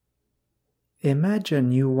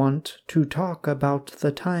Imagine you want to talk about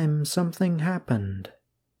the time something happened.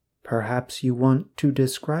 Perhaps you want to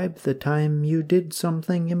describe the time you did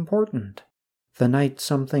something important, the night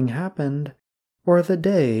something happened, or the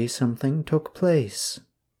day something took place.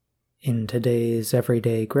 In today's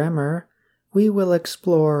everyday grammar, we will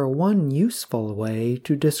explore one useful way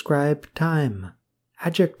to describe time,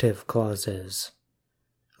 adjective clauses.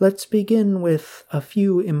 Let's begin with a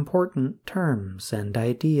few important terms and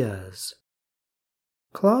ideas.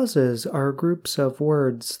 Clauses are groups of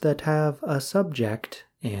words that have a subject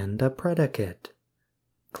and a predicate.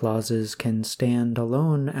 Clauses can stand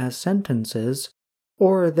alone as sentences,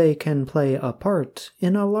 or they can play a part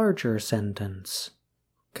in a larger sentence.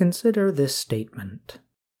 Consider this statement.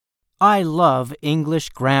 I love English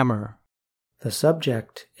grammar. The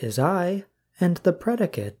subject is I, and the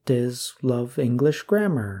predicate is love English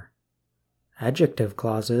grammar. Adjective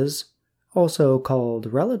clauses, also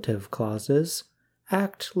called relative clauses,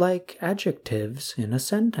 act like adjectives in a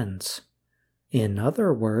sentence. In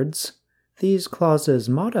other words, these clauses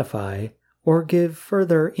modify or give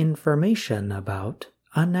further information about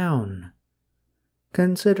a noun.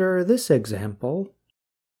 Consider this example.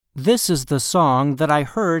 This is the song that I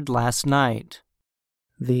heard last night.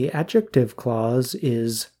 The adjective clause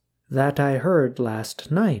is that I heard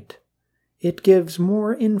last night. It gives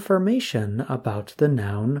more information about the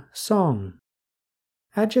noun song.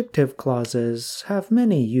 Adjective clauses have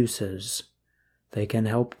many uses. They can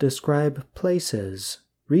help describe places,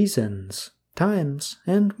 reasons, times,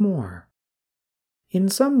 and more. In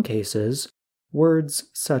some cases, words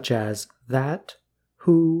such as that,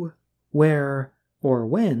 who, where, or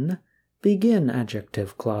when begin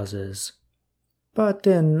adjective clauses. But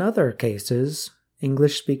in other cases,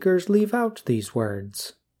 English speakers leave out these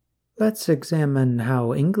words. Let's examine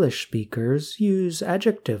how English speakers use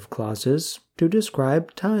adjective clauses to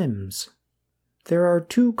describe times. There are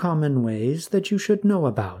two common ways that you should know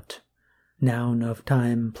about: noun of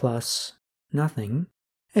time plus nothing,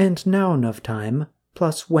 and noun of time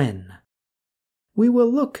plus when. We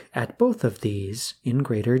will look at both of these in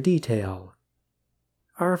greater detail.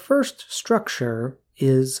 Our first structure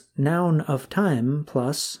is noun of time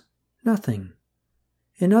plus nothing.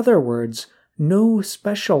 In other words, no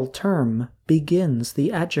special term begins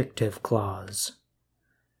the adjective clause.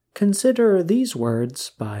 Consider these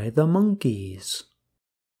words by the Monkees.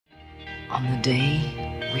 On the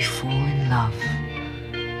day we fall in love,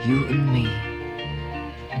 you and me.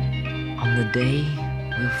 On the day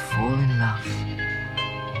we'll fall in love,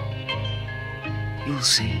 you'll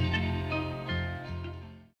see.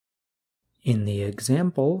 In the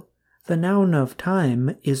example, the noun of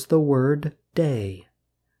time is the word day.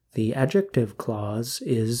 The adjective clause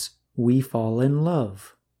is we fall in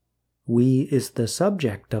love. We is the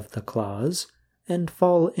subject of the clause, and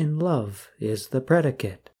fall in love is the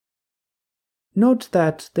predicate. Note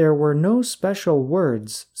that there were no special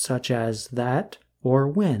words such as that or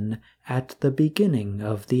when at the beginning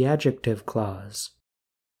of the adjective clause.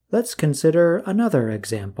 Let's consider another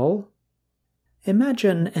example.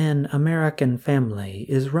 Imagine an American family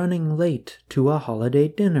is running late to a holiday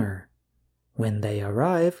dinner. When they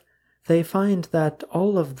arrive, they find that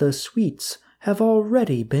all of the sweets have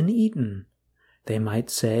already been eaten. They might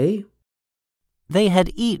say, They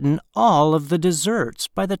had eaten all of the desserts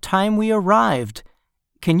by the time we arrived.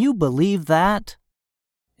 Can you believe that?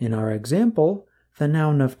 In our example, the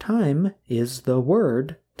noun of time is the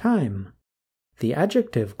word time. The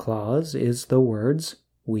adjective clause is the words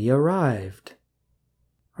we arrived.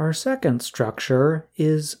 Our second structure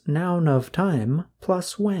is noun of time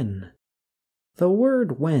plus when. The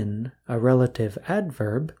word when, a relative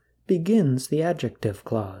adverb, begins the adjective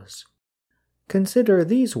clause. Consider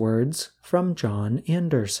these words from John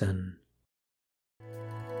Anderson.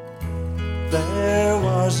 There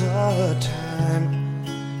was a time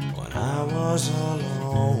when I was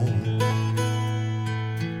alone.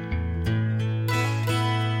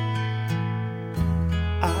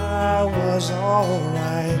 I was all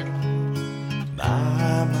right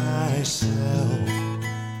by myself.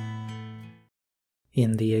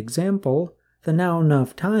 In the example, the noun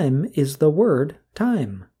of time is the word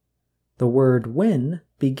time. The word when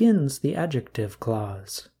begins the adjective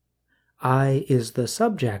clause. I is the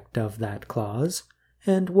subject of that clause,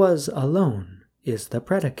 and was alone is the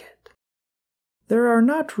predicate. There are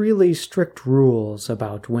not really strict rules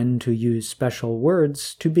about when to use special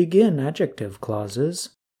words to begin adjective clauses.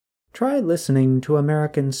 Try listening to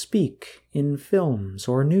Americans speak in films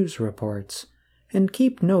or news reports, and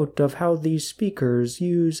keep note of how these speakers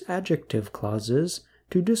use adjective clauses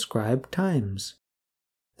to describe times.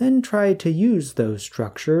 Then try to use those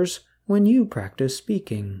structures when you practice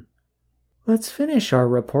speaking. Let's finish our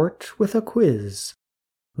report with a quiz.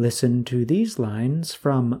 Listen to these lines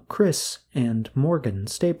from Chris and Morgan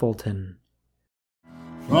Stapleton.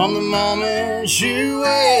 From the moment you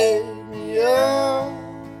wake me up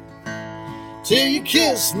till you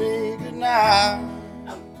kiss me goodnight,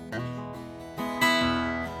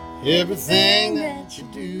 everything that you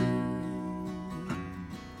do,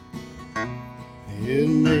 it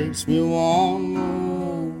makes me want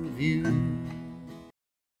more of you.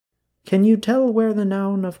 Can you tell where the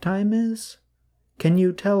noun of time is? Can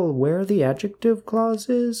you tell where the adjective clause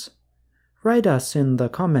is? Write us in the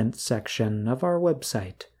comments section of our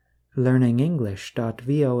website,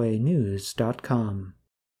 learningenglish.voanews.com.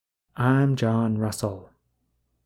 I'm John Russell.